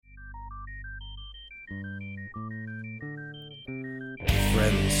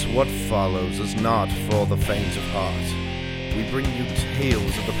Friends, what follows is not for the faint of heart. We bring you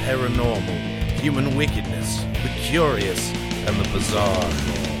tales of the paranormal, human wickedness, the curious, and the bizarre.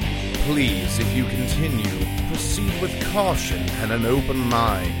 Please, if you continue, proceed with caution and an open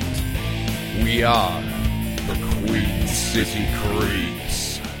mind. We are the Queen City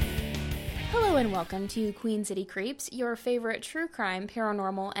Creeps. Hello and welcome to Queen City Creeps, your favorite true crime,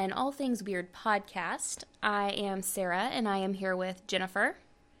 paranormal, and all things weird podcast. I am Sarah, and I am here with Jennifer,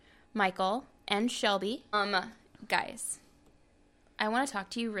 Michael, and Shelby. Guys, I want to talk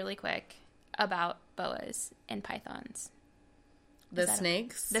to you really quick about boas and pythons. The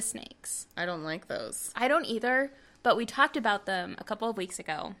snakes? The snakes. I don't like those. I don't either, but we talked about them a couple of weeks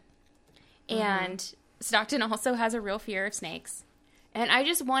ago. And Stockton also has a real fear of snakes. And I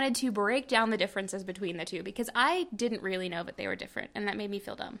just wanted to break down the differences between the two because I didn't really know that they were different, and that made me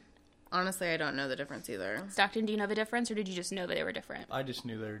feel dumb. Honestly, I don't know the difference either. Stockton, do you know the difference, or did you just know that they were different? I just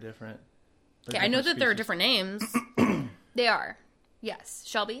knew they were different. I know that there are different names. They are. Yes.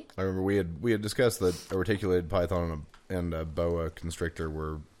 Shelby? I remember we had discussed that a reticulated python and a boa constrictor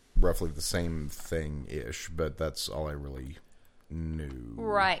were roughly the same thing-ish, but that's all I really knew.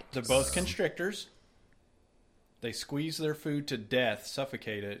 Right. They're both constrictors. They squeeze their food to death,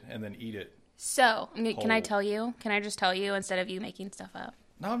 suffocate it, and then eat it. So, can I Whole. tell you? Can I just tell you instead of you making stuff up?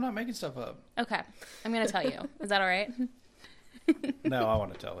 No, I'm not making stuff up. Okay. I'm going to tell you. Is that all right? No, I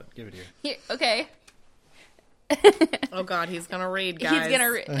want to tell it. Give it here. Here, okay. Oh, God, he's going to read, guys. He's going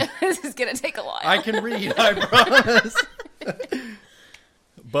to read. This is going to take a while. I can read, I promise.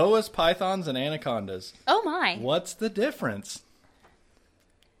 Boas, pythons, and anacondas. Oh, my. What's the difference?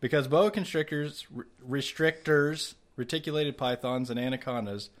 Because boa constrictors, restrictors, reticulated pythons, and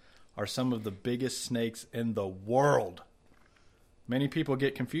anacondas are some of the biggest snakes in the world. Many people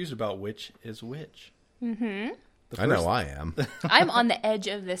get confused about which is which. Mm-hmm. I know I am. I'm on the edge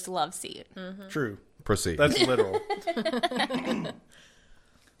of this love seat. Mm-hmm. True. Proceed. That's literal.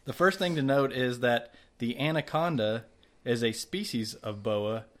 The first thing to note is that the anaconda is a species of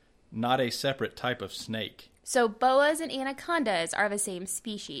boa, not a separate type of snake. So boas and anacondas are the same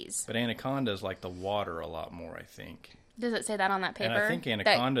species. But anacondas like the water a lot more, I think. Does it say that on that paper? And I think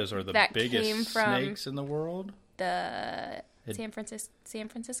anacondas are the that biggest came from snakes in the world. The San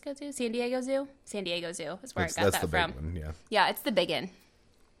Francisco Zoo? San Diego Zoo? San Diego Zoo is where I got that's that the from. big one, yeah. Yeah, it's the big one.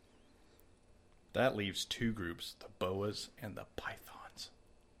 That leaves two groups, the boas and the pythons.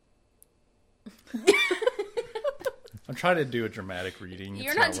 I'm trying to do a dramatic reading.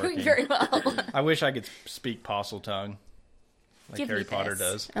 You're not doing very well. I wish I could speak Postle tongue like Give Harry me Potter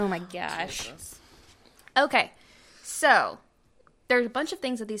this. does. Oh my gosh. Okay, so there's a bunch of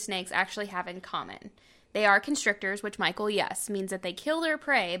things that these snakes actually have in common. They are constrictors, which, Michael, yes, means that they kill their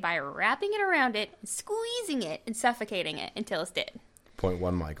prey by wrapping it around it, squeezing it, and suffocating it until it's dead. Point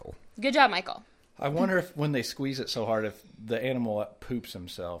one, Michael. Good job, Michael. I wonder if when they squeeze it so hard, if the animal poops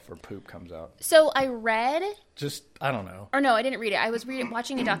himself or poop comes out. So I read, Just, I don't know. or no, I didn't read it. I was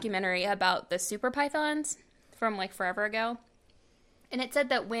watching a documentary about the super pythons from like forever ago. And it said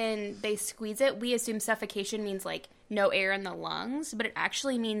that when they squeeze it, we assume suffocation means like no air in the lungs, but it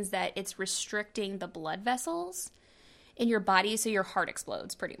actually means that it's restricting the blood vessels in your body so your heart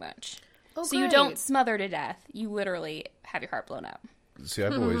explodes pretty much. Oh, so you great. don't smother to death. You literally have your heart blown out. See,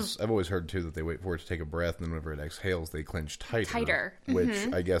 I've always heard too that they wait for it to take a breath, and then whenever it exhales, they clench tighter.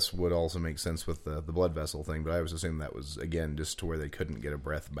 Which I guess would also make sense with the blood vessel thing. But I was assuming that was again just to where they couldn't get a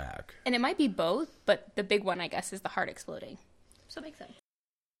breath back. And it might be both, but the big one, I guess, is the heart exploding. So it makes sense.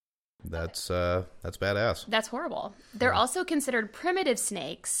 That's badass. That's horrible. They're also considered primitive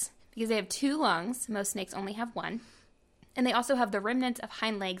snakes because they have two lungs. Most snakes only have one. And they also have the remnants of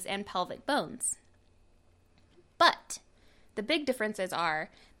hind legs and pelvic bones. But the big differences are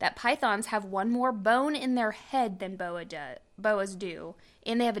that pythons have one more bone in their head than boas do,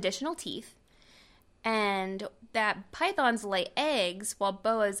 and they have additional teeth. And that pythons lay eggs while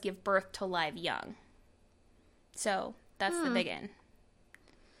boas give birth to live young. So that's the big one.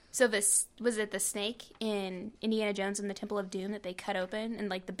 So this, was it the snake in Indiana Jones and the Temple of Doom that they cut open and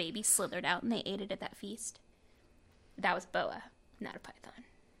like the baby slithered out and they ate it at that feast? That was boa, not a python.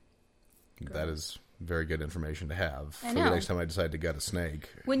 That is very good information to have I for know. the next time I decide to gut a snake.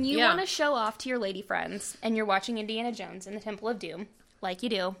 When you Yeah. want to show off to your lady friends and you're watching Indiana Jones and the Temple of Doom, like you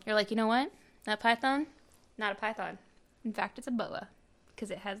do, you're like, you know what? That python? Not a python. In fact, it's a boa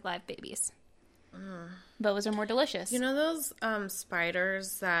because it has live babies. Boas are more delicious. You know those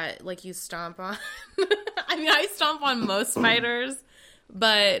spiders that, like, you stomp on? I mean, I stomp on most spiders,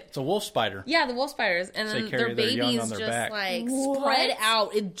 But It's a wolf spider. yeah, the wolf spiders, and They then carry their their young babies on their just back. like What? spread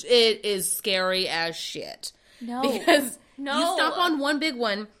out. It is scary as shit. No. Because No. you stomp on one big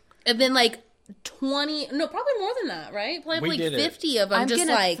one, and then like 20, no, probably more than that, right? Probably We like did it. 50 of them I'm just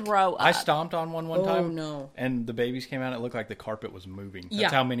gonna like throw up. I stomped on one Oh, time. no. And the babies came out. It looked like the carpet was moving. That's Yeah.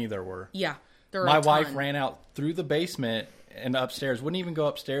 how many there were. yeah. There were My a wife ton. ran out through the basement and upstairs. Wouldn't even go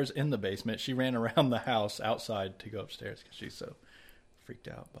upstairs in the basement. She ran around the house outside to go upstairs because she's so freaked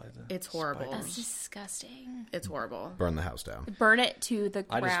out by the. It's horrible. spiders. That's disgusting. It's horrible. Burn the house down. Burn it to the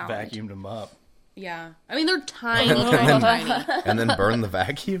I ground. just vacuumed them up. Yeah, I mean they're tiny, tiny. And then burn the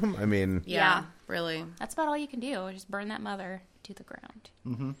vacuum? I mean, Yeah. Really. That's about all you can do. Just burn that mother to the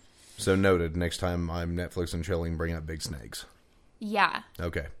ground. so noted. Next time I'm Netflix and chilling, bring out big snakes. Yeah.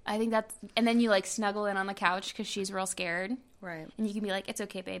 Okay. I think that's... And then you, like, snuggle in on the couch because she's real scared. Right. And you can be like, it's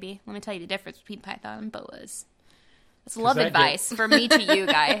okay, baby. Let me tell you the difference between python and boas. That's love that advice from me to you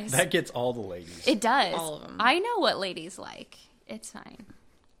guys. That gets all the ladies. It does. All of 'em. I know what ladies like. It's fine.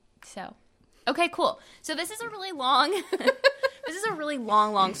 So, okay, cool. So this is a really long,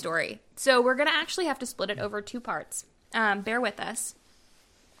 long story. So we're going to actually have to split it over 2 parts. Bear with us.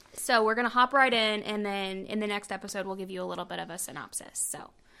 So we're going to hop right in, and then in the next episode, we'll give you a little bit of a synopsis.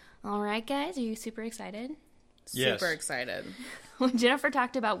 So, all right, guys, are you super excited? Yes. Super excited. When Jennifer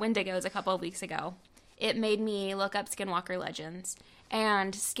talked about Wendigos a couple of weeks ago, it made me look up Skinwalker legends.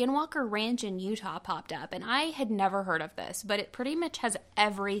 And Skinwalker Ranch in Utah popped up. And I had never heard of this, but it pretty much has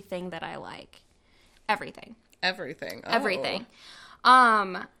everything that I like. Everything. Everything. Oh. Everything.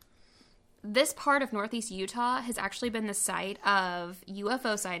 This part of northeast Utah has actually been the site of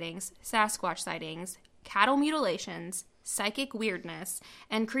UFO sightings, Sasquatch sightings, cattle mutilations, psychic weirdness,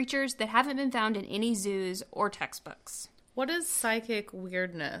 and creatures that haven't been found in any zoos or textbooks. What is psychic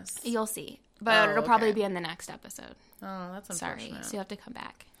weirdness? You'll see. But Oh, it'll probably okay. be in the next episode. Oh, that's Sorry. unfortunate. So you have to come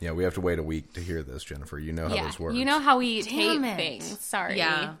back. Yeah, we have to wait a week to hear this, Jennifer. You know how Yeah. this works. You know how we Damn tape it. things. Sorry.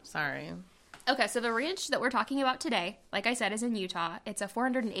 Yeah, sorry. Okay, so the ranch that we're talking about today, like I said, is in Utah. It's a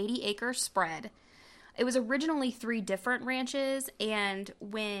 480-acre spread. It was originally 3 different ranches, and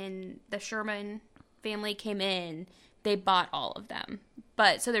when the Sherman family came in, they bought all of them.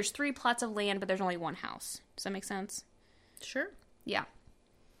 But so there's 3 plots of land, but there's only 1 house. Does that make sense? Sure. Yeah.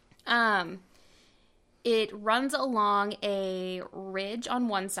 It runs along a ridge on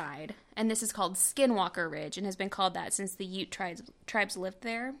one side, and this is called Skinwalker Ridge, and has been called that since the Ute tribes lived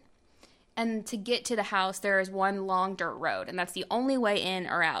there. And to get to the house, there is one long dirt road, and that's the only way in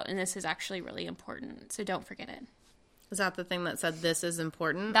or out, and this is actually really important, so don't forget it. Is that the thing that said this is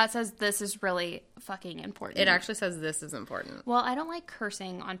important? That says this is really fucking important. It actually says this is important. Well, I don't like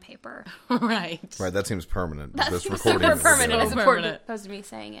cursing on paper. Right. Right, that seems permanent. That's this super recording is permanent good. as So opposed permanent. opposed to me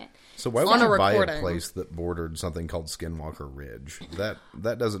saying it. So why On would a you buy a recording. place that bordered something called Skinwalker Ridge? That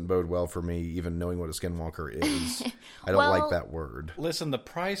doesn't bode well for me, even knowing what a Skinwalker is. I don't Well- like that word. Listen, the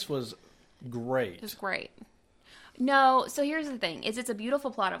price was great. It was great. No, so here's the thing: it's a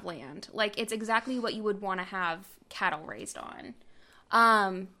beautiful plot of land. Like it's exactly what you would want to have cattle raised on,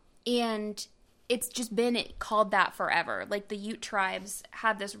 and it's just been called that forever. Like the Ute tribes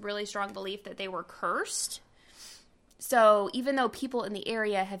have this really strong belief that they were cursed. So even though people in the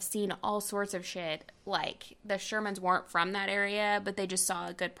area have seen all sorts of shit, like the Shermans weren't from that area, but they just saw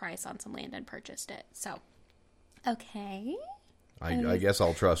a good price on some land and purchased it. So, okay. I guess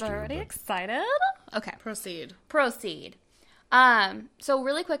I'll trust you. Already but- excited? Okay. Proceed. Proceed. So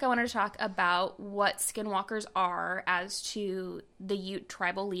really quick, I wanted to talk about what skinwalkers are as to the Ute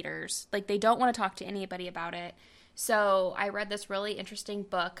tribal leaders. Like, they don't want to talk to anybody about it. So I read this really interesting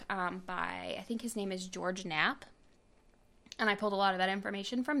book by, I think his name is George Knapp. And I pulled a lot of that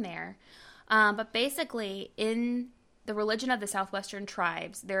information from there. But basically, in the religion of the Southwestern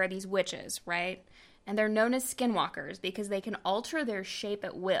tribes, there are these witches, right? And they're known as skinwalkers because they can alter their shape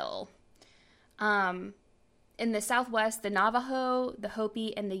at will. In the Southwest, the Navajo, the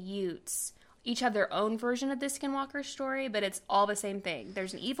Hopi, and the Utes each have their own version of the skinwalker story, but it's all the same thing.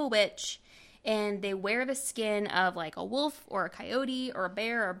 There's an evil witch, and they wear the skin of like a wolf or a coyote or a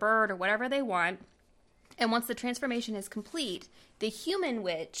bear or a bird or whatever they want. And once the transformation is complete, the human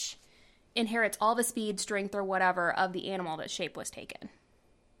witch inherits all the speed, strength, or whatever of the animal that shape was taken.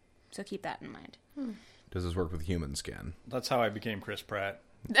 So keep that in mind. Does this work with human skin? That's how I became Chris Pratt.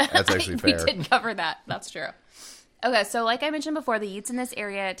 That's actually fair. We did cover that. That's true. Okay, so like I mentioned before, the Utes in this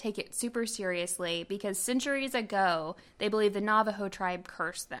area take it super seriously because centuries ago, they believe the Navajo tribe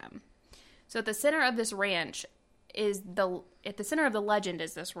cursed them. So at the center of this ranch at the center of the legend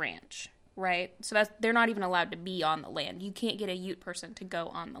is this ranch, right? So they're not even allowed to be on the land. You can't get a Ute person to go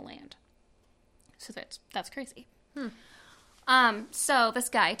on the land. So that's crazy. So this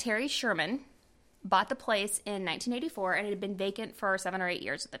guy, Terry Sherman, bought the place in 1984, and it had been vacant for 7 or 8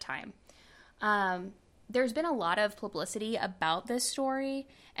 years at the time. There's been a lot of publicity about this story,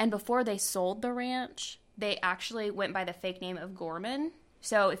 and before they sold the ranch, they actually went by the fake name of Gorman.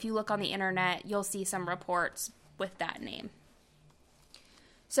 So if you look on the internet, you'll see some reports with that name.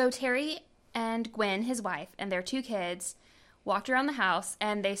 So Terry and Gwen, his wife, and their 2 kids walked around the house,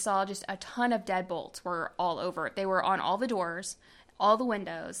 and they saw just a ton of deadbolts were all over it. They were on all the doors, all the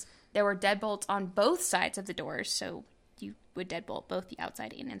windows. There were deadbolts on both sides of the doors, so you would deadbolt both the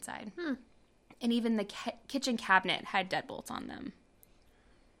outside and inside. And even the kitchen cabinet had deadbolts on them.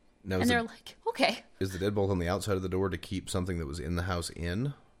 Now, And they're like, okay. is the deadbolt on the outside of the door to keep something that was in the house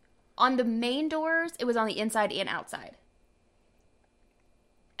in? On the main doors, it was on the inside and outside.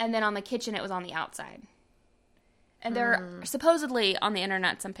 And then on the kitchen, it was on the outside. And there are supposedly on the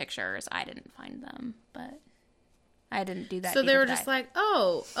internet some pictures. I didn't find them, but I didn't do that. So they deep were of a just dive. like,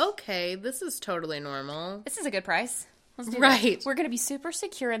 oh, okay, this is totally normal. This is a good price. Let's do Right. this. We're going to be super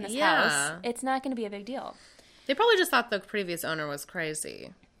secure in this Yeah. house. It's not going to be a big deal. They probably just thought the previous owner was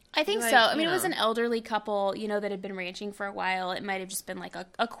crazy. I think Like, so. I mean, you it was know. an elderly couple, that had been ranching for a while. It might have just been like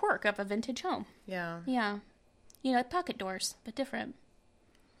a quirk of a vintage home. Yeah. Yeah. Like pocket doors, but different.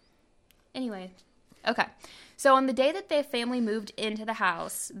 Anyway. Okay. So on the day that their family moved into the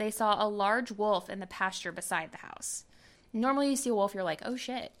house, they saw a large wolf in the pasture beside the house. Normally you see a wolf, you're like, oh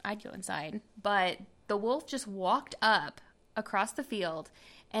shit, I'd go inside. But the wolf just walked up across the field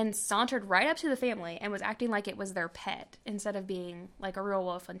and sauntered right up to the family and was acting like it was their pet instead of being like a real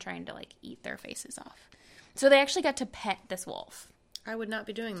wolf and trying to like eat their faces off. So they actually got to pet this wolf. I would not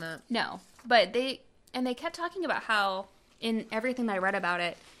be doing that. No, but they kept talking about how in everything that I read about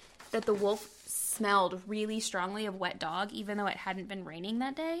it, that the wolf smelled really strongly of wet dog, even though it hadn't been raining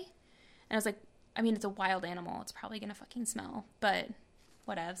that day. And I was like, I mean, it's a wild animal. It's probably going to fucking smell, but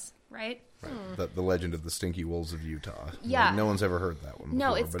whatevs, right? Right. The legend of the stinky wolves of Utah. Yeah. Like, no one's ever heard that one No,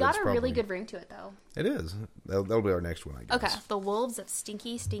 before, it's but got a probably, really good ring to it, though. It is. That'll be our next one, I guess. Okay, the wolves of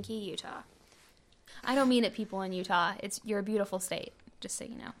stinky, stinky Utah. I don't mean it, people in Utah. You're a beautiful state, just so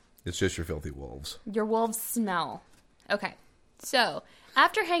you know. It's just your filthy wolves. Your wolves smell. Okay. So,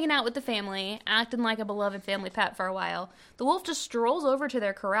 after hanging out with the family, acting like a beloved family pet for a while, the wolf just strolls over to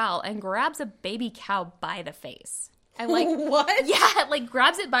their corral and grabs a baby cow by the face. And What? Yeah,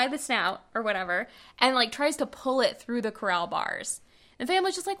 grabs it by the snout or whatever and tries to pull it through the corral bars. And the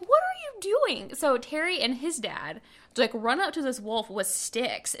family's just like, what are you doing? So Terry and his dad run up to this wolf with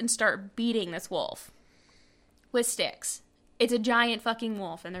sticks and start beating this wolf. With sticks. It's a giant fucking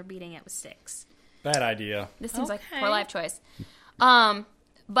wolf and they're beating it with sticks. Bad idea. This seems like a Okay. poor life choice.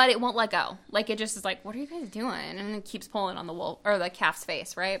 But it won't let go. It just is like, what are you guys doing? And it keeps pulling on the wolf or the calf's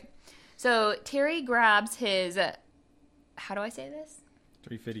face, right? So Terry grabs his, how do I say this?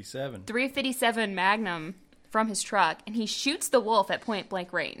 357. 357 Magnum from his truck, and he shoots the wolf at point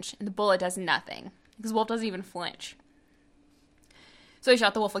blank range, and the bullet does nothing because the wolf doesn't even flinch. So he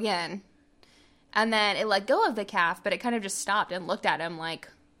shot the wolf again, and then it let go of the calf, but it kind of just stopped and looked at him like,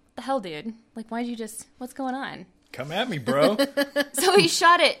 what the hell, dude? Why'd you just, what's going on? Come at me, bro. So he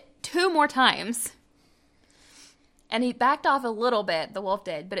shot it 2 more times. And he backed off a little bit, the wolf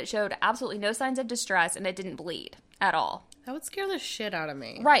did, but it showed absolutely no signs of distress and it didn't bleed at all. That would scare the shit out of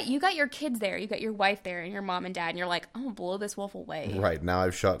me. Right, you got your kids there, you got your wife there, and your mom and dad, and you're like, I'm gonna blow this wolf away. Right, now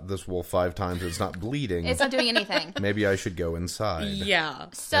I've shot this wolf 5 times. It's not bleeding. It's not doing anything. Maybe I should go inside Yeah.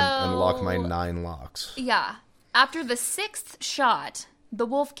 So and lock my 9 locks. Yeah. After the 6th shot, the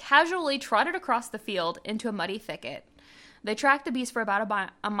wolf casually trotted across the field into a muddy thicket. They tracked the beast for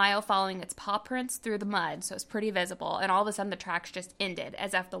about a mile following its paw prints through the mud, so it's pretty visible, and all of a sudden the tracks just ended,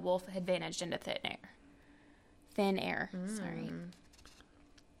 as if the wolf had vanished into thin air. Thin air, sorry.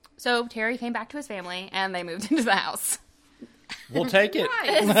 So Terry came back to his family, and they moved into the house. We'll take it.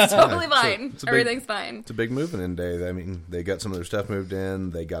 It's totally fine. it's a big- Everything's fine. It's a big moving in day. I mean, they got some of their stuff moved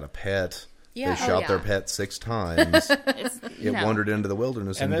in. They got a pet. Yeah. They Oh, shot yeah. their pet 6 times. It's, It wandered into the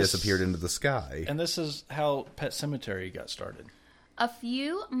wilderness and, And this- disappeared into the sky. And this is how Pet Cemetery got started. A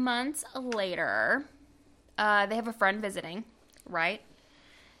few months later, they have a friend visiting, right?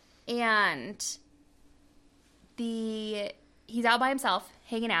 And he's out by himself,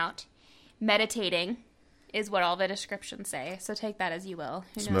 hanging out, meditating, is what all the descriptions say. So take that as you will.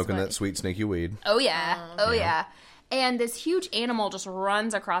 Who knows Smoking what- that sweet snaky weed. Oh yeah, oh yeah. And this huge animal just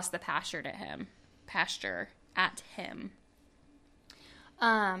runs across the pasture at him.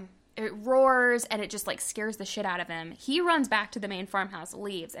 It roars and it just scares the shit out of him. He runs back to the main farmhouse,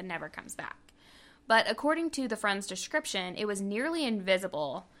 leaves, and never comes back. But according to the friend's description, it was nearly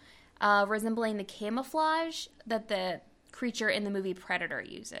invisible, resembling the camouflage that the creature in the movie Predator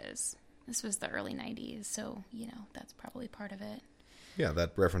uses. This was the early 90s, so, that's probably part of it. Yeah,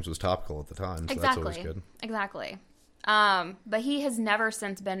 that reference was topical at the time, so that's always good. Exactly. But he has never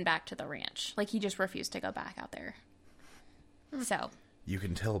since been back to the ranch. Like, he just refused to go back out there. So. You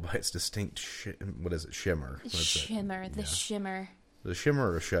can tell by its distinct, shimmer. That's Shimmer, the shimmer. The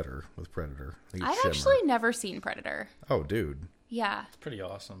shimmer or shutter with Predator? I think it's I've shimmer. actually never seen Predator. Oh, dude. Yeah. It's pretty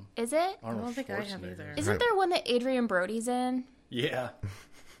awesome. Is it? I don't think I have either. Isn't there one that Adrian Brody's in? Yeah.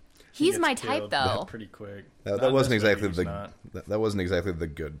 He's gets my type, killed though. pretty quick. That wasn't exactly not. that wasn't exactly the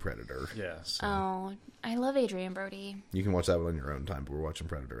good Predator. Yeah. So. Oh, I love Adrian Brody. You can watch that one on your own time, but we're watching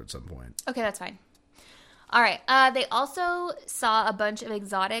Predator at some point. Okay, that's fine. All right. They also saw a bunch of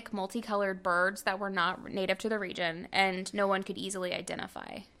exotic, multicolored birds that were not native to the region, and no one could easily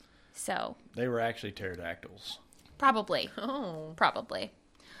identify. So They were actually pterodactyls. probably. Oh. Probably.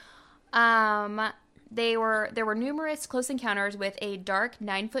 There were numerous close encounters with a dark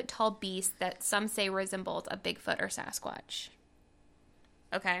 9-foot-tall beast that some say resembled a Bigfoot or Sasquatch.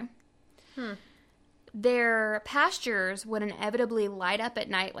 Okay. Their pastures would inevitably light up at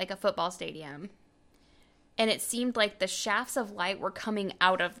night like a football stadium, and it seemed like the shafts of light were coming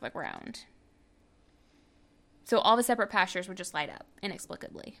out of the ground. So all the separate pastures would just light up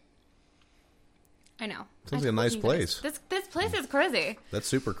inexplicably. I know. Sounds like a nice place. This place is crazy. That's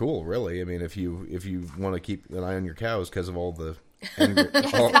super cool, really. I mean, if you want to keep an eye on your cows because of all the angry,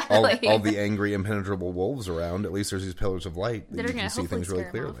 all the angry, impenetrable wolves around, at least there's these pillars of light that you can see things really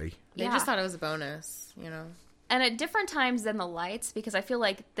clearly. They just thought it was a bonus, And at different times than the lights, because I feel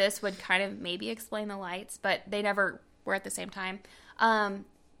like this would kind of maybe explain the lights, but they never were at the same time.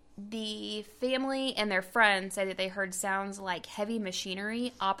 The family and their friends said that they heard sounds like heavy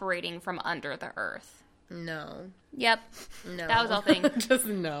machinery operating from under the earth. No. Yep. No. That was all thing. Just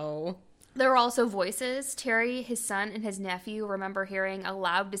no. There were also voices. Terry, his son, and his nephew remember hearing a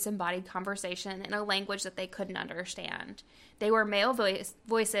loud, disembodied conversation in a language that they couldn't understand. They were male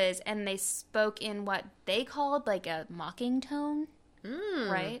voices, and they spoke in what they called like a mocking tone,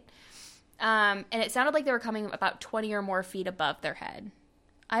 right? And it sounded like they were coming about 20 or more feet above their head.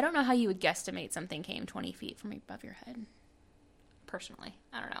 I don't know how you would guesstimate something came 20 feet from above your head. Personally,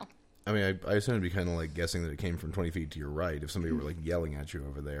 I don't know. I mean, I assume it'd be kind of like guessing that it came from 20 feet to your right if somebody were like yelling at you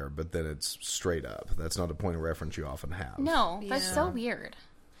over there, but then it's straight up. That's not a point of reference you often have. No, that's so weird.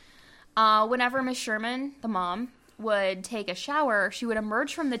 Whenever Miss Sherman, the mom, would take a shower, she would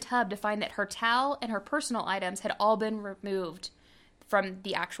emerge from the tub to find that her towel and her personal items had all been removed from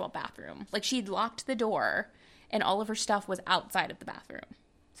the actual bathroom. Like, she'd locked the door, and all of her stuff was outside of the bathroom.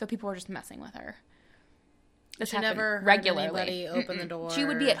 So people were just messing with her. This She happened never heard regularly. anybody open the door. She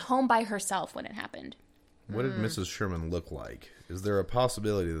would be at home by herself when it happened. What did Mrs. Sherman look like? Is there a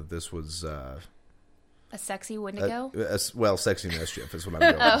possibility that this was A sexy Wendigo? well, sexy mischief is what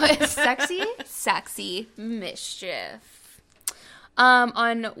I'm going with. Sexy mischief.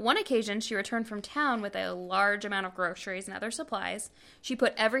 On one occasion, she returned from town with a large amount of groceries and other supplies. She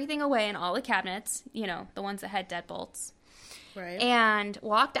put everything away in all the cabinets, the ones that had deadbolts, Right. and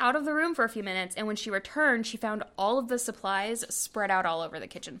walked out of the room for a few minutes. And when she returned, she found all of the supplies spread out all over the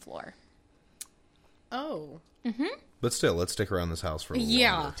kitchen floor. Oh. But still, let's stick around this house for a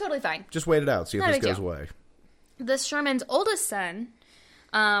little longer. Totally fine. Just wait it out, see if Not a this big goes deal. away. This Sherman's oldest son,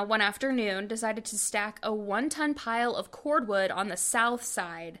 one afternoon, decided to stack a 1-ton pile of cordwood on the south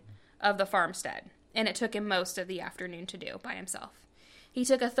side of the farmstead, and it took him most of the afternoon to do by himself. He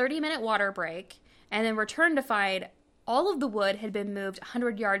took a 30-minute water break and then returned to find all of the wood had been moved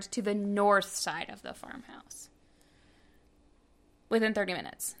 100 yards to the north side of the farmhouse within 30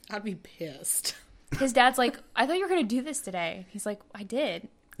 minutes. I'd be pissed. His dad's like, I thought you were going to do this today. He's like, I did.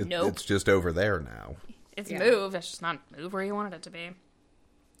 Nope. It's just over there now. It's moved. It's just not moved where you wanted it to be.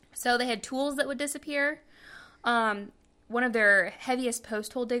 So they had tools that would disappear. One of their heaviest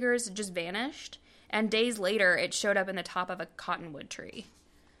post hole diggers just vanished. And days later, it showed up in the top of a cottonwood tree.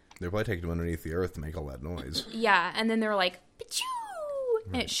 They're probably taking them underneath the earth to make all that noise. Yeah, and then they were like, "Pachoo!"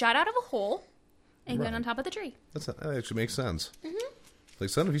 And it shot out of a hole and went on top of the tree. That actually makes sense. Like,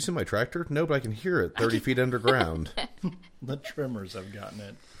 son, have you seen my tractor? No, but I can hear it 30 feet underground. The Trimmers have gotten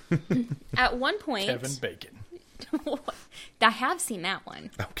it. At one point... Kevin Bacon. I have seen that one.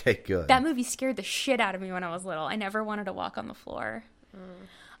 Okay, good. That movie scared the shit out of me when I was little. I never wanted to walk on the floor.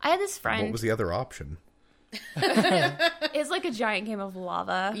 I had this friend. What was the other option? It's like a giant game of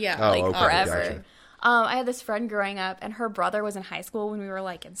lava. Yeah. Oh, like okay, forever. gotcha. I had this friend growing up, and her brother was in high school when we were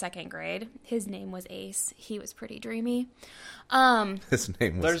like in second grade. His name was Ace. He was pretty dreamy. His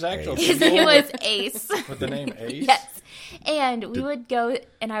name was There's actual Ace. His name was Ace. With the name Ace? Yes. And we would go,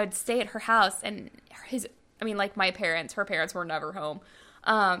 and I would stay at her house, and I mean, like my parents, her parents were never home.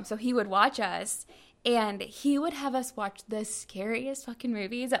 So he would watch us, and he would have us watch the scariest fucking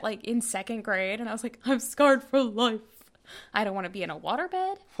movies at like in 2nd grade. And I was like, I'm scarred for life. I don't want to be in a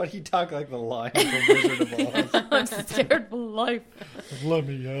waterbed. Why do you talk like the lion from Wizard of Oz? I'm scared for life. Let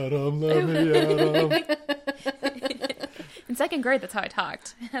me at him, let me at him. In 2nd grade, that's how I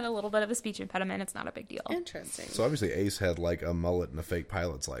talked. I had a little bit of a speech impediment. It's not a big deal. Interesting. So obviously Ace had like a mullet and a fake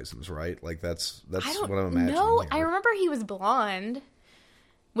pilot's license, right? Like that's I what don't I'm imagining. know. here. I remember he was blonde,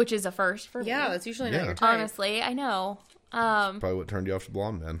 which is a first for me. Yeah, that's usually not Yeah. your type. Honestly, I know. Probably what turned you off to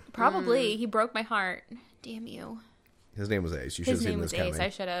blonde men. Probably. He broke my heart. Damn you. His name was Ace. You should have His seen name this was coming. Ace. I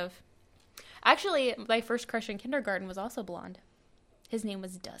should have. Actually, my first crush in kindergarten was also blonde. His name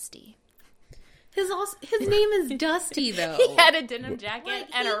was Dusty. His name is Dusty, though. He had a denim jacket Like,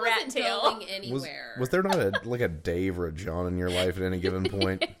 and he a rat wasn't tail. going anywhere. Was there not a Dave or a John in your life at any given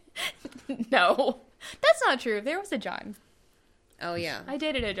point? No, that's not true. There was a John. Oh, yeah. I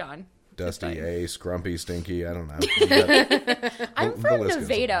dated a John. Dusty, fine. Ace, Grumpy, Stinky. I don't know. You got- I'm the from list goes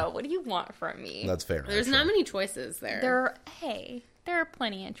Nevada. What do you want from me? That's fair. There's actually. not many choices there. There are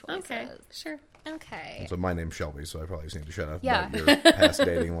plenty of choices. Okay, sure. Okay. So my name's Shelby, so I probably just need to shut up Yeah. about your past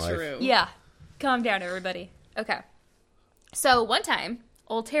dating life. True. Yeah. Calm down, everybody. Okay. So one time,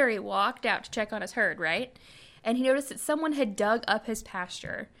 old Terry walked out to check on his herd, right? And he noticed that someone had dug up his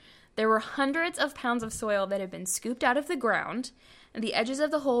pasture. There were hundreds of pounds of soil that had been scooped out of the ground, and the edges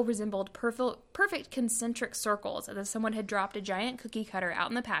of the hole resembled perfect concentric circles, as if someone had dropped a giant cookie cutter out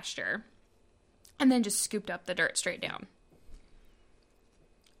in the pasture and then just scooped up the dirt straight down.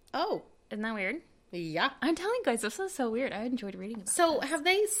 Oh, Isn't that weird? yeah. I'm telling you guys, this is so weird. I enjoyed reading about So, this. have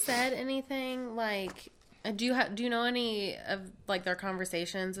they said anything like? Do you know any of like their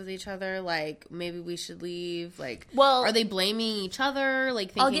conversations with each other? Like maybe we should leave. Like, Well, are they blaming each other? Like,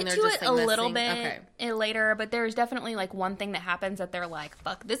 thinking I'll get they're to just it like, a little messing- bit later, but there's definitely like one thing that happens that they're like,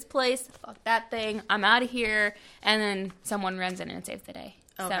 fuck this place, fuck that thing, I'm out of here, and then someone runs in and saves the day.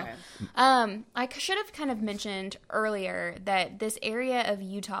 Okay. So, I should have kind of mentioned earlier that this area of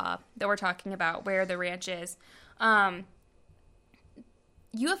Utah that we're talking about, where the ranch is,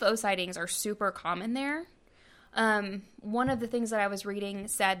 UFO sightings are super common there. One of the things that I was reading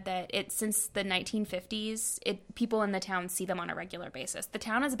said that since the 1950s, people in the town see them on a regular basis. The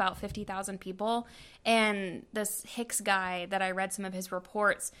town is about 50,000 people, and this Hicks guy that I read some of his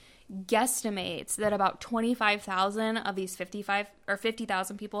reports guesstimates that about 25,000 of these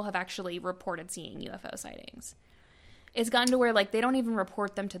 50,000 people have actually reported seeing UFO sightings. It's gotten to where like they don't even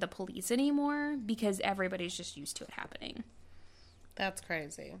report them to the police anymore because everybody's just used to it happening. That's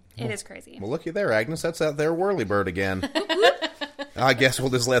crazy. It is crazy. Well, looky there, Agnes. That's that there whirlybird again. I guess we'll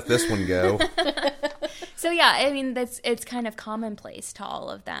just let this one go. So yeah, I mean it's kind of commonplace to all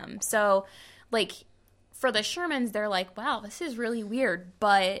of them. So like for the Shermans, they're like, wow, this is really weird,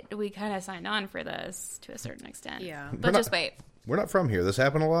 but we kind of signed on for this to a certain extent. Yeah. But just wait. We're not from here. This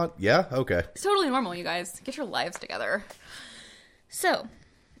happened a lot? Yeah? Okay. It's totally normal, you guys. Get your lives together. So,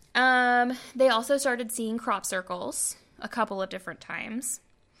 they also started seeing crop circles a couple of different times.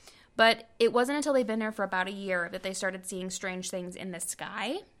 But it wasn't until they'd been there for about a year that they started seeing strange things in the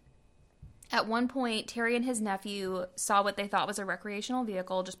sky. At one point, Terry and his nephew saw what they thought was a recreational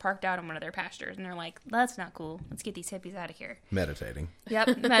vehicle just parked out on one of their pastures. And they're like, that's not cool. Let's get these hippies out of here. Meditating.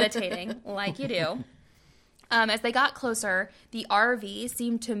 Yep, meditating, like you do. As they got closer, the RV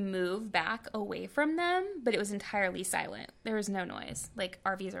seemed to move back away from them, but it was entirely silent. There was no noise. Like,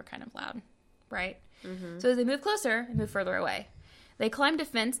 RVs are kind of loud, right? Mm-hmm. So as they moved closer, they moved further away. They climbed a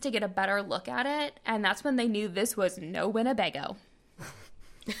fence to get a better look at it, and that's when they knew this was no Winnebago.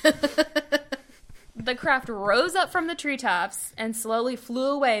 The craft rose up from the treetops and slowly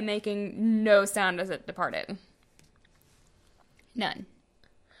flew away, making no sound as it departed. None.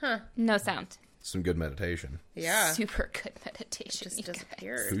 Huh. No sound. Some good meditation. Yeah. Super good meditation. Just you guys.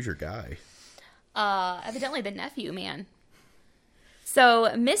 disappeared. Who's your guy? Evidently the nephew, man. So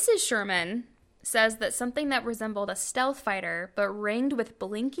Mrs. Sherman says that something that resembled a stealth fighter, but ringed with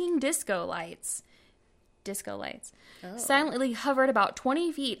blinking disco lights, silently hovered about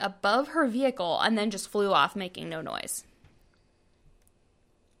 20 feet above her vehicle and then just flew off, making no noise.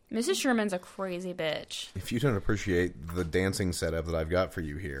 Mrs. Sherman's a crazy bitch. If you don't appreciate the dancing setup that I've got for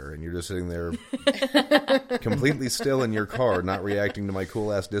you here, and you're just sitting there completely still in your car, not reacting to my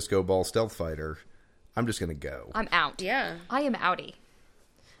cool-ass disco ball stealth fighter, I'm just going to go. I'm out. Yeah. I am outie.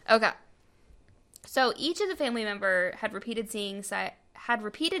 Okay. So each of the family member had repeated sightings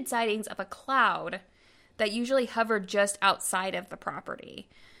of a cloud that usually hovered just outside of the property.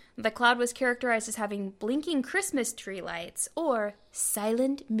 The cloud was characterized as having blinking Christmas tree lights or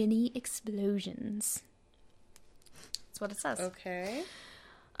silent mini explosions. what it says. Okay.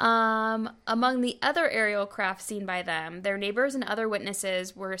 Among the other aerial craft seen by them, their neighbors and other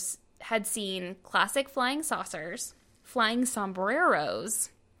witnesses had seen classic flying saucers, flying sombreros,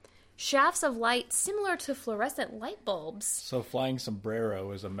 shafts of light similar to fluorescent light bulbs. So flying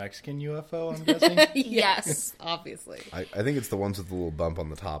sombrero is a Mexican UFO, I'm guessing? Yes. Obviously. I think it's the ones with the little bump on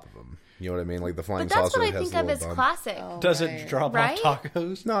the top of them. You know what I mean? Like the flying But that's saucer what I has think the of little as bump. classic. Oh, Does right. it drop Right? off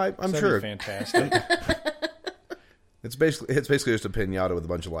tacos? No, I'm That'd sure. be fantastic. It's basically just a pinata with a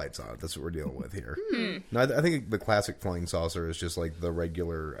bunch of lights on it. That's what we're dealing with here. No, I think the classic flying saucer is just like the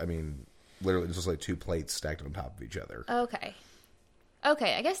regular. I mean, literally just like two plates stacked on top of each other. Okay.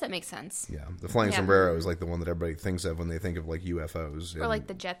 Okay, I guess that makes sense. Yeah, the flying sombrero is like the one that everybody thinks of when they think of like UFOs. Or like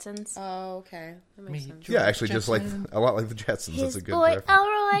the Jetsons. Oh, okay. That makes sense. Yeah, actually, just like a lot like the Jetsons. That's His a good boy reference.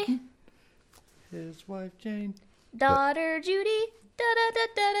 Elroy, His wife Jane. daughter Judy.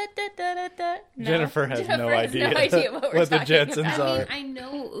 Da-da-da-da-da-da-da. No. Jennifer has no Jennifer has idea, no idea what we're the talking Jetsons about. are. I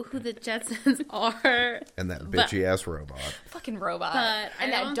know who the Jetsons are, And that bitchy ass robot. Fucking robot. but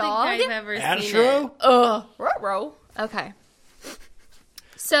and I that don't dog. think I've ever seen Astro? it. Ugh. Ruh-roh. Okay.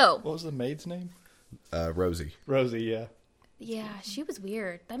 So, What was the maid's name? Rosie. Rosie, yeah. yeah, she was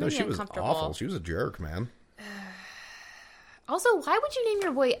weird. That No, made me she was uncomfortable. awful. She was a jerk, man. Also, why would you name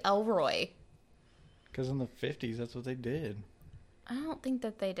your boy Elroy? Because in the 50s, that's what they did. I don't think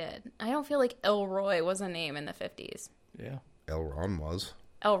that they did. I don't feel like Elroy was a name in the 50s. Yeah. Elron was.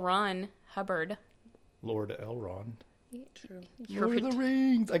 L. Ron Hubbard. Lord Elrond. True. Lord of the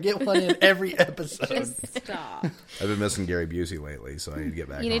Rings. I get one in every episode. Stop. I've been missing Gary Busey lately, so I need to get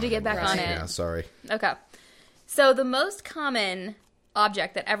back. You need on to it. get back on it. Yeah, sorry. Okay. So the most common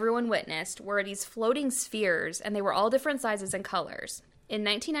object that everyone witnessed were these floating spheres, and they were all different sizes and colors. In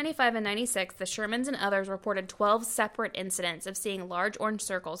 1995 and 96, the Shermans and others reported 12 separate incidents of seeing large orange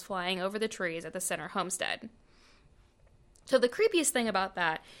circles flying over the trees at the Center homestead. So the creepiest thing about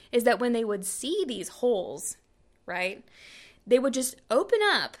that is that when they would see these holes, right, they would just open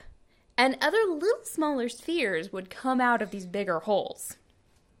up, and other little smaller spheres would come out of these bigger holes.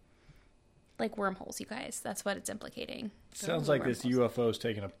 Like wormholes, you guys. That's what it's implicating. Sounds like this UFO's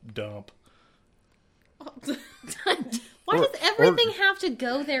taking a dump. Why does everything have to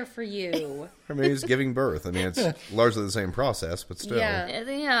go there for you? I mean, he's giving birth. I mean, it's largely the same process, but still. Yeah.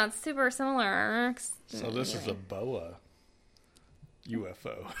 Yeah, it's super similar. So this is a boa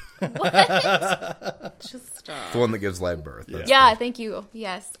UFO. Just stop. The one that gives live birth. That's Yeah, thank you.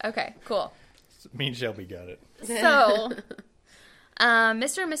 Yes. Okay, cool. Me and Shelby got it. So,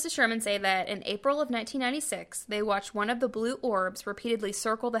 Mr. and Mrs. Sherman say that in April of 1996, they watched one of the blue orbs repeatedly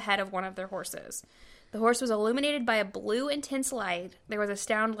circle the head of one of their horses. The horse was illuminated by a blue intense light. There was a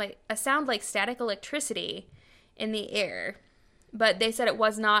sound like static electricity in the air. But they said it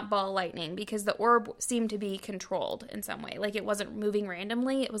was not ball lightning because the orb seemed to be controlled in some way. Like it wasn't moving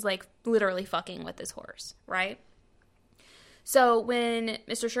randomly. It was like literally fucking with this horse, right? So when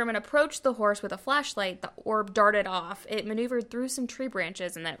Mr. Sherman approached the horse with a flashlight, the orb darted off. It maneuvered through some tree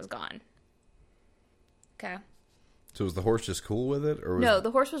branches and then it was gone. Okay. So was the horse just cool with it, or was No, the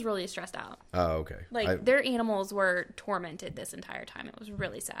horse was really stressed out. Oh, okay. Like their animals were tormented this entire time. It was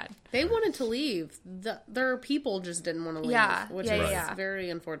really sad. They wanted to leave. Their people just didn't want to leave. Yeah, Which yeah, is yeah. very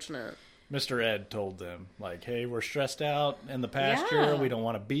unfortunate. Mr. Ed told them, like, hey, we're stressed out in the pasture. Yeah. We don't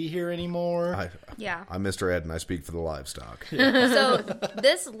want to be here anymore. Yeah. I'm Mr. Ed, and I speak for the livestock. So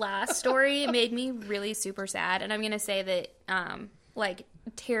this last story made me really super sad, and I'm gonna say that like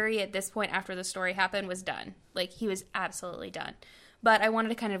Terry at this point after the story happened was done. Like he was absolutely done. But I wanted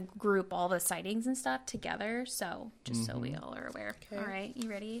to kind of group all the sightings and stuff together, so just so we all are aware. All right, you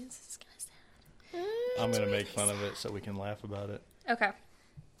ready? This is gonna sad. I'm going to make fun of it so we can laugh about it. Okay.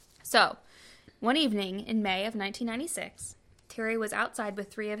 So, one evening in May of 1996, Terry was outside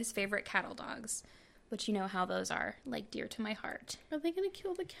with 3 of his favorite cattle dogs, which you know how those are, like dear to my heart. Are they going to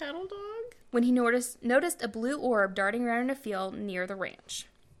kill the cattle dog? When he noticed a blue orb darting around in a field near the ranch.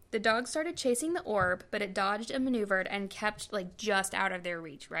 The dog started chasing the orb, but it dodged and maneuvered and kept, like, just out of their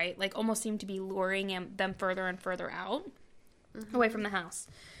reach, right? Like, almost seemed to be luring them further and further out, away from the house.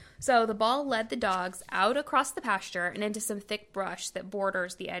 So the ball led the dogs out across the pasture and into some thick brush that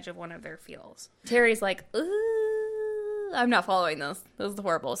borders the edge of one of their fields. Terry's like, ooh, I'm not following this. This is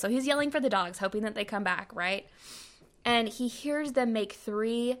horrible. So he's yelling for the dogs, hoping that they come back, right? And he hears them make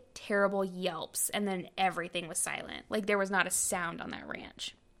 3 terrible yelps, and then everything was silent. Like, there was not a sound on that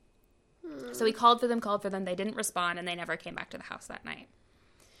ranch. So he called for them. They didn't respond, and they never came back to the house that night.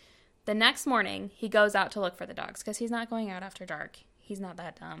 The next morning, he goes out to look for the dogs, because he's not going out after dark. He's not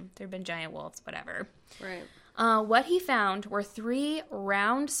that dumb. There have been giant wolves, whatever. Right. What he found were 3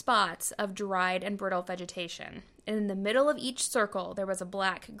 round spots of dried and brittle vegetation. And in the middle of each circle, there was a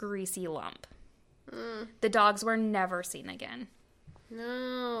black, greasy lump. The dogs were never seen again.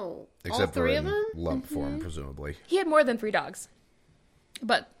 No. Except All for three in of them? lump form, presumably. He had more than 3 dogs.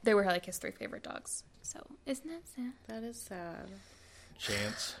 But they were like his 3 favorite dogs. So, isn't that sad? That is sad.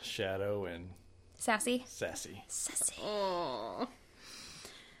 Chance, Shadow, and Sassy? Sassy. Sassy. Oh.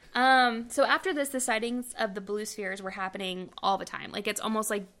 So after this, the sightings of the blue spheres were happening all the time. Like, it's almost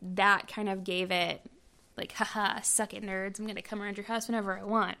like that kind of gave it, like, haha, suck it, nerds. I'm going to come around your house whenever I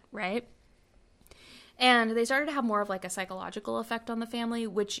want, right? And they started to have more of, like, a psychological effect on the family,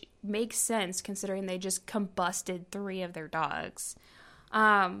 which makes sense considering they just combusted 3 of their dogs.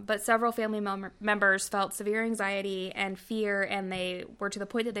 But several family members felt severe anxiety and fear, and they were to the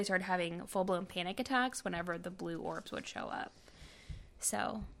point that they started having full-blown panic attacks whenever the blue orbs would show up.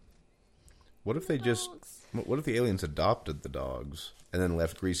 So... What if they what if the aliens adopted the dogs and then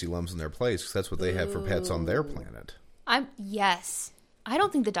left greasy lumps in their place? Because that's what they have for pets on their planet. Yes. I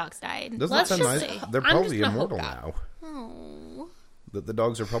don't think the dogs died. Doesn't Let's that sound just nice? say- They're I'm probably just gonna immortal hope that. now. Oh. The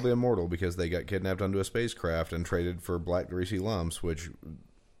dogs are probably immortal because they got kidnapped onto a spacecraft and traded for black greasy lumps, which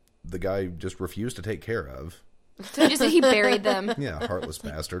the guy just refused to take care of. So he buried them. Yeah, heartless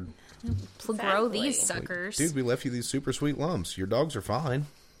bastard. Grow these Exactly. suckers. Dude, we left you these super sweet lumps. Your dogs are fine.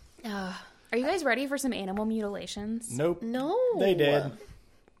 Are you guys ready for some animal mutilations? Nope. No. They did.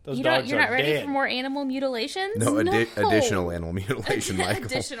 Those You're dogs not are ready dead. for more animal mutilations? No, No. additional animal mutilation, Michael.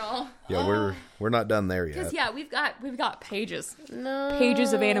 Additional. Yeah, we're not done there yet. Because we've got pages. No.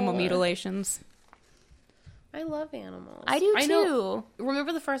 Pages of animal mutilations. I love animals. I do know. too.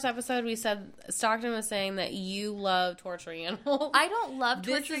 Remember the first episode we said Stockton was saying that you love torturing animals? I don't love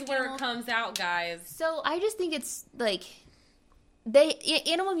This torturing is where animals. it comes out, guys. So I just think it's like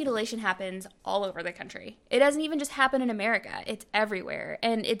animal mutilation happens all over the country. It doesn't even just happen in America. It's everywhere.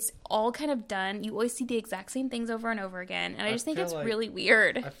 And it's all kind of done. You always see the exact same things over and over again. And I just think feel it's like- really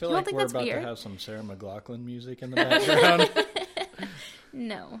weird. I feel you don't like think we're that's about weird? to have some Sarah McLachlan music in the background.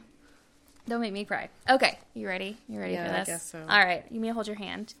 No. Don't make me cry. Okay. You ready? You ready Yeah, for I this? guess so. All right. You may hold your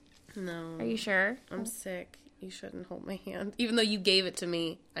hand. No. Are you sure? I'm sick. You shouldn't hold my hand. Even though you gave it to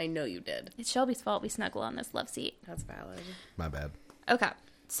me, I know you did. It's Shelby's fault we snuggle on this love seat. That's valid. My bad. Okay.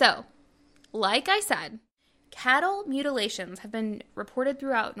 So, like I said, cattle mutilations have been reported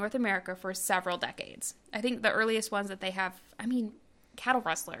throughout North America for several decades. I think the earliest ones that they have, cattle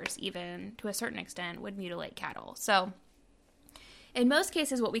rustlers, even to a certain extent, would mutilate cattle. So, in most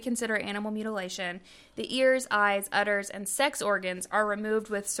cases, what we consider animal mutilation, the ears, eyes, udders, and sex organs are removed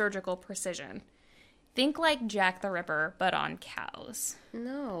with surgical precision. Think like Jack the Ripper, but on cows.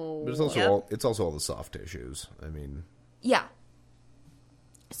 No. But it's also Yep. it's also all the soft tissues. I mean, Yeah.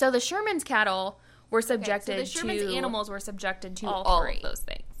 So the Sherman's cattle were subjected the Sherman's to... animals were subjected to all all three. of those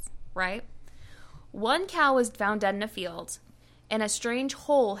things, right? One cow was found dead in a field, and a strange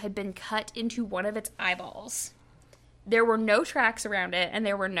hole had been cut into one of its eyeballs. There were no tracks around it, and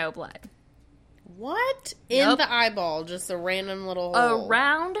there were no blood. What? In Nope. the eyeball, just a random little A hole.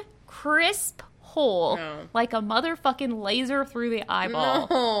 round, crisp hole, No. like a motherfucking laser through the eyeball.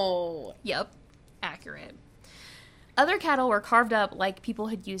 No. Yep, accurate. Other cattle were carved up like people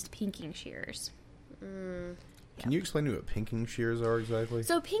had used pinking shears. can you explain to me what pinking shears are exactly?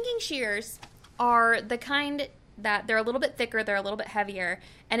 So pinking shears are the kind that they're a little bit thicker, they're a little bit heavier,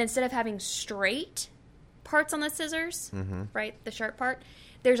 and instead of having straight parts on the scissors, right, the sharp part,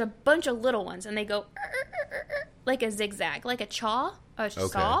 there's a bunch of little ones, and they go like a zigzag, like a saw,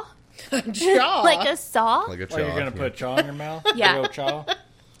 saw, Jaw. like a saw, Like a Well, you're chaw, gonna yeah. put chaw in your mouth? Yeah. Big old chaw?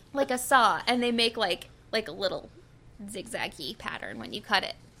 like a saw, and they make like a little zigzaggy pattern when you cut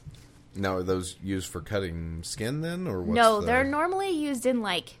it. Now, are those used for cutting skin then, or what's No, the... they're normally used in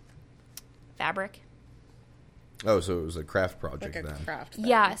like fabric. Oh, so it was a craft project like a then. craft thing.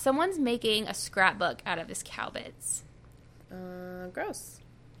 Yeah, someone's making a scrapbook out of his cow bits. Gross.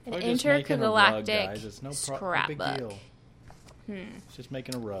 An Or just making a rug, intergalactic guys. It's no big scrapbook. deal. It's just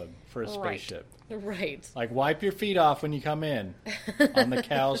making a rug for a Right. spaceship. Right. Like, wipe your feet off when you come in on the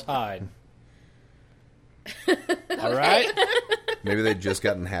cow's hide. All right? Maybe they'd just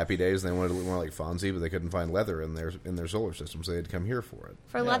gotten Happy Days and they wanted to look more like Fonzie, but they couldn't find leather in their solar system, so they'd come here for it.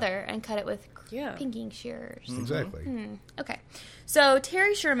 For leather and cut it with Yeah. pinking shears. Exactly. Okay. So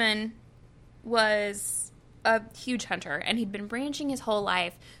Terry Sherman was a huge hunter, and he'd been ranching his whole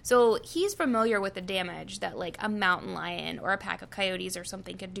life. So he's familiar with the damage that like a mountain lion or a pack of coyotes or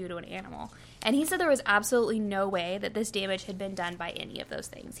something could do to an animal. And he said there was absolutely no way that this damage had been done by any of those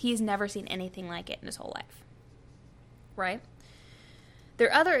things. He's never seen anything like it in his whole life. Right?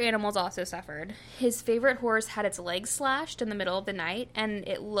 Their other animals also suffered. His favorite horse had its legs slashed in the middle of the night, and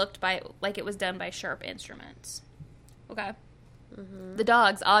it looked like it was done by sharp instruments. Okay. The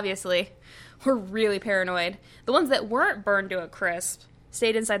dogs, obviously, were really paranoid. The ones that weren't burned to a crisp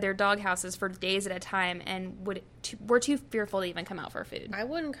stayed inside their dog houses for days at a time and were too fearful to even come out for food. I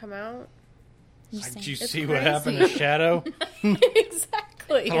wouldn't come out. Did you It's see what crazy. happened to Shadow?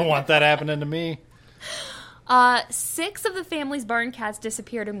 Exactly. I don't want that happening to me. 6 of the family's barn cats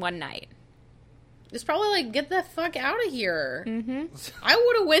disappeared in one night. It's probably like, get the fuck out of here. Mm-hmm. I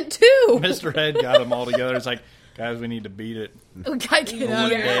would have went too. Mr. Head got them all together. It's like, guys, we need to beat it. Oh, God, get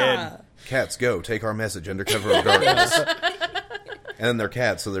out of here. Dead. Cats, go. Take our message under cover of darkness. And then they're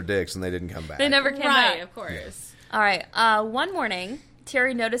cats, so they're dicks, and they didn't come back. They never came Right, back. of course. All right. One morning,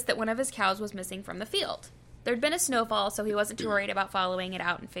 Terry noticed that one of his cows was missing from the field. There'd been a snowfall, so he wasn't too worried about following it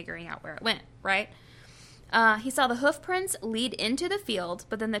out and figuring out where it went, right? He saw the hoof prints lead into the field,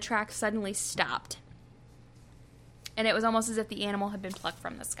 but then the track suddenly stopped. And it was almost as if the animal had been plucked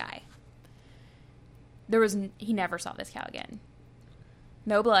from the sky. He never saw this cow again.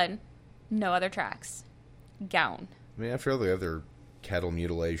 No blood, no other tracks. Gone. I mean, after all the other cattle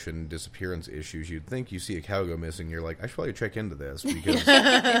mutilation, disappearance issues, you'd think you see a cow go missing, you're like, I should probably check into this, because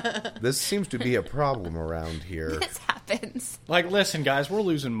this seems to be a problem around here. This happens. Like, listen, guys, we're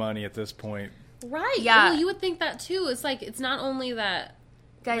losing money at this point. Right. Yeah. Well, you would think that too. It's like, it's not only that,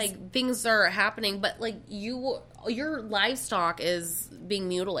 Guys, like, things are happening, but, like, your livestock is being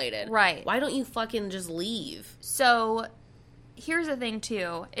mutilated. Right. Why don't you fucking just leave? so here's the thing,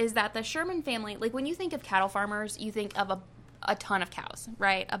 too, is that the Sherman family, like, when you think of cattle farmers, you think of a ton of cows,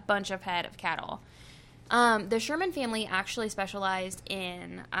 right? A bunch of head of cattle. The Sherman family actually specialized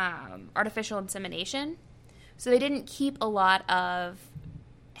in artificial insemination, so they didn't keep a lot of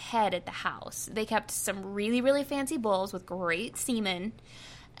head at the house. They kept some really, really fancy bulls with great semen,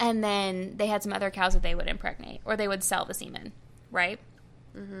 and then they had some other cows that they would impregnate, or they would sell the semen, right?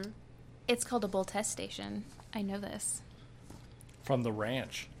 Mm-hmm. It's called a bull test station. I know this. From the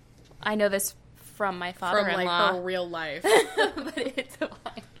ranch. I know this from my From, father-in-law. like, her real life. But it's a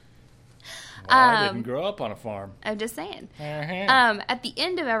lie. Well, I didn't grow up on a farm. I'm just saying. Uh-huh. At the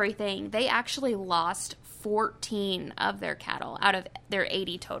end of everything, they actually lost 14 of their cattle out of their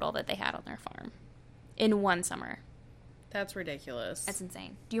 80 total that they had on their farm in one summer. That's ridiculous. That's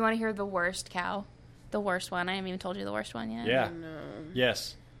insane. Do you want to hear the worst cow? The worst one? I haven't even told you the worst one yet. Yeah. No.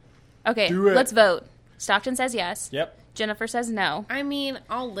 Yes. Okay, Do it. let's vote. Stockton says yes. Yep. Jennifer says no. I mean,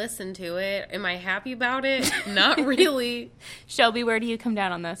 I'll listen to it. Am I happy about it? Not really. Shelby, where do you come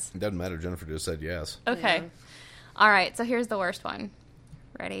down on this? It doesn't matter. Jennifer just said yes. Okay. Yeah. All right, so here's the worst one.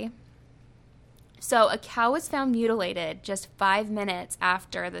 Ready? So a cow was found mutilated just 5 minutes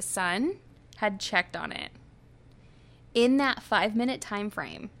after the sun had checked on it. In that 5-minute time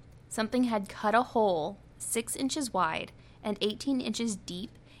frame, something had cut a hole 6 inches wide and 18 inches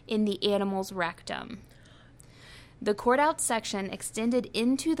deep in the animal's rectum. The cord out section extended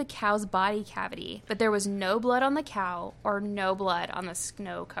into the cow's body cavity, but there was no blood on the cow or no blood on the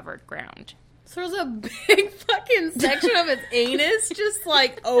snow-covered ground. So there's a big fucking section of its anus just,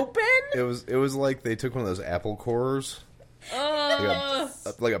 like, open? It was like they took one of those apple cores,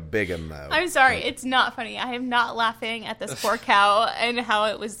 like a big one though. I'm sorry, it's not funny. I am not laughing at this poor cow and how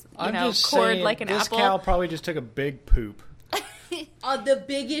it was, I'm just cored saying, like an this apple. cow probably just took a big poop. The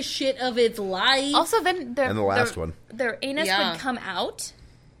biggest shit of its life. Also, then And the last one. their anus Yeah. would come out.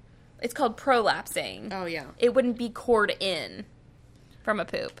 It's called prolapsing. Oh, yeah. It wouldn't be cored in from a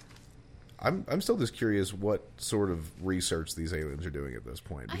poop. I'm still just curious what sort of research these aliens are doing at this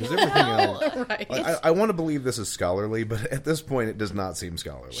point, because everything else. Right. I want to believe this is scholarly, but at this point, it does not seem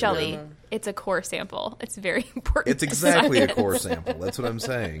scholarly. Shelby, it's a core sample. It's very important. It's exactly a core sample. That's what I'm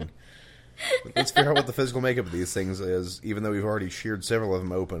saying. Let's figure out what the physical makeup of these things is. Even though we've already sheared several of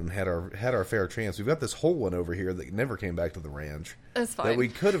them open and had our fair chance, we've got this whole one over here that never came back to the ranch. That's fine. That we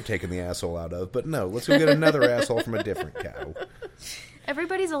could have taken the asshole out of, but no. Let's go get another asshole from a different cow.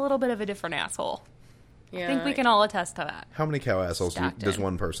 Everybody's a little bit of a different asshole. Yeah. I think we can all attest to that. How many cow assholes Stockton. does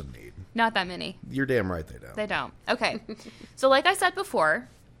one person need? Not that many. You're damn right they don't. They don't. Okay. So like I said before,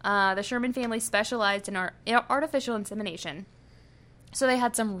 the Sherman family specialized in artificial insemination. So they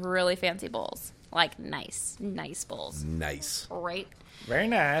had some really fancy bulls. Like nice bulls. Nice. Right? Very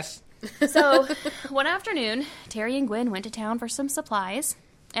nice. So one afternoon, Terry and Gwen went to town for some supplies.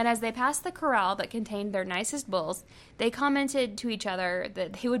 And as they passed the corral that contained their nicest bulls, they commented to each other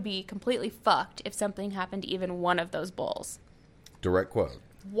that they would be completely fucked if something happened to even one of those bulls. Direct quote.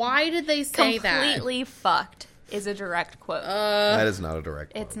 Why did they say that? Completely fucked is a direct quote. That is not a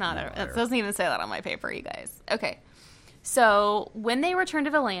direct quote. It's not You're it liar. doesn't even say that on my paper, you guys. Okay. So when they returned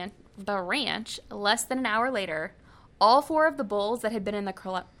to the ranch, less than an hour later, all 4 of the bulls that had been in the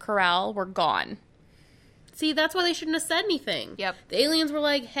corral were gone. See, that's why they shouldn't have said anything. Yep. The aliens were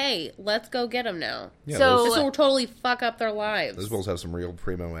like, hey, let's go get them now. Yeah, So- This will totally fuck up their lives. those bulls have some real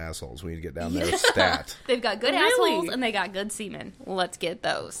primo assholes. We need to get down there. Stat. They've got good Really? assholes and they got good semen. Let's get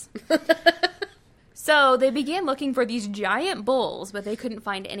those. So they began looking for these giant bulls, but they couldn't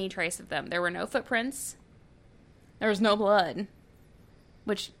find any trace of them. There were no footprints. There was no blood.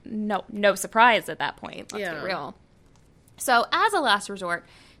 Which, no surprise at that point. Let's Yeah. be real. So as a last resort,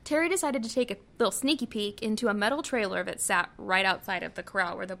 Terry decided to take a little sneaky peek into a metal trailer that sat right outside of the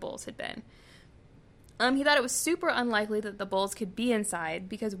corral where the bulls had been. He thought it was super unlikely that the bulls could be inside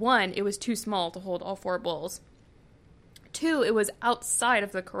because, one, it was too small to hold all 4 bulls. 2, it was outside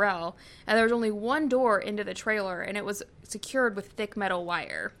of the corral, and there was only one door into the trailer, and it was secured with thick metal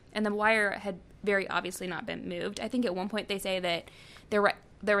wire. And the wire had very obviously not been moved. I think at one point they say that there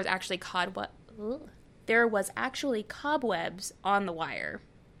was actually cobwebs on the wire.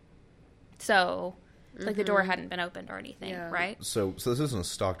 So, like, the door hadn't been opened or anything, Yeah. right? So this isn't a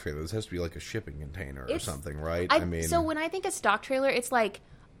stock trailer. This has to be like a shipping container or It's- something, right? So when I think of stock trailer, it's like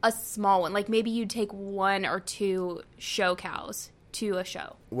a small one. Like maybe you'd take 1 or 2 show cows to a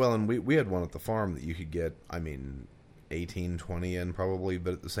show. well, and we had one at the farm that you could get, 18, 20 in probably,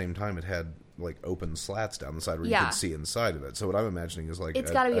 but at the same time it had like open slats down the side where you Yeah. could see inside of it. So what I'm imagining is like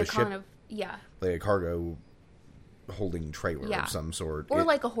It's got to be a ship, kind of, yeah. like a cargo holding trailer Yeah. of some sort. Or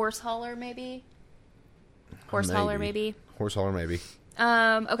like a horse hauler, maybe. Horse hauler, maybe. Horse hauler, maybe.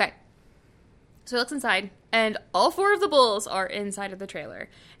 Okay. So he looks inside, and all 4 of the bulls are inside of the trailer.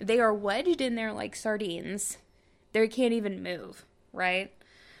 They are wedged in there like sardines. They can't even move, right?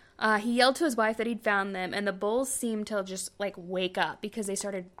 He yelled to his wife that he'd found them, and the bulls seemed to just, like, wake up because they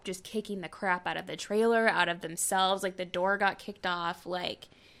started just kicking the crap out of the trailer, out of themselves. Like, the door got kicked off. Like,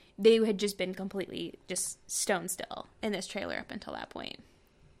 they had just been completely just stone still in this trailer up until that point.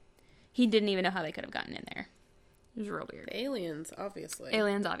 He didn't even know how they could have gotten in there. It was real weird. Aliens, obviously.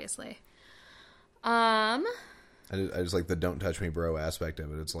 Aliens, obviously. I just like the "don't touch me, bro" aspect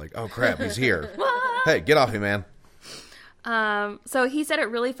of it. It's like, oh crap, he's here. Hey, get off me, man. So he said it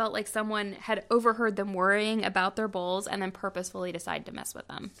really felt like someone had overheard them worrying about their bulls and then purposefully decided to mess with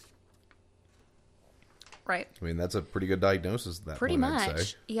them. Right. I mean, that's a pretty good diagnosis at that Pretty point, I'd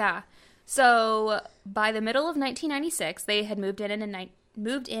much. say. Yeah. So by the middle of 1996, they had moved in in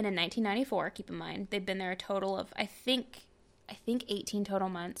 1994. Keep in mind, they'd been there a total of, I think 18 total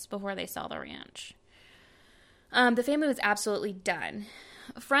months before they saw the ranch. The family was absolutely done.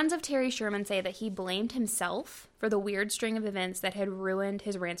 Friends of Terry Sherman say that he blamed himself for the weird string of events that had ruined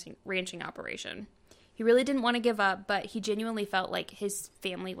his ranching operation. He really didn't want to give up, but he genuinely felt like his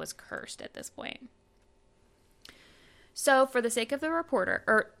family was cursed at this point. So, for the sake of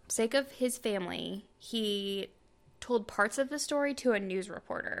sake of his family, he told parts of the story to a news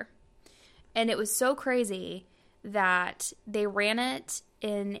reporter. And it was so crazy that they ran it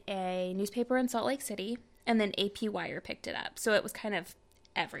in a newspaper in Salt Lake City, and then AP Wire picked it up. So it was kind of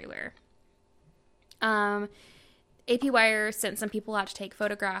everywhere. AP Wire sent some people out to take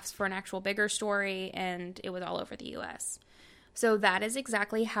photographs for an actual bigger story, and it was all over the U.S. So that is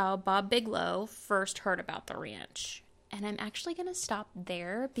exactly how Bob Bigelow first heard about the ranch. And I'm actually going to stop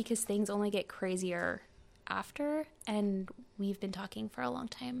there because things only get crazier after, and we've been talking for a long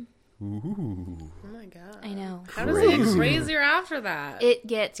time. Oh my god. I know. How does it get crazier after that? It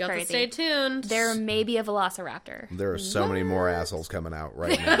gets You have to crazy. stay tuned. There may be a velociraptor. There are so many more assholes coming out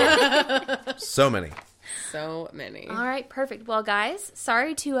right now. So many. So many. All right, perfect. Well, guys,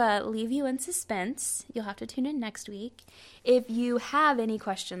 sorry to leave you in suspense. You'll have to tune in next week. If you have any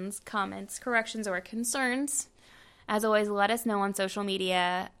questions, comments, corrections, or concerns, as always, let us know on social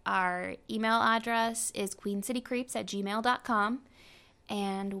media. Our email address is queencitycreeps@gmail.com,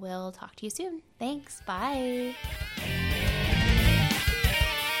 and we'll talk to you soon. Thanks. Bye.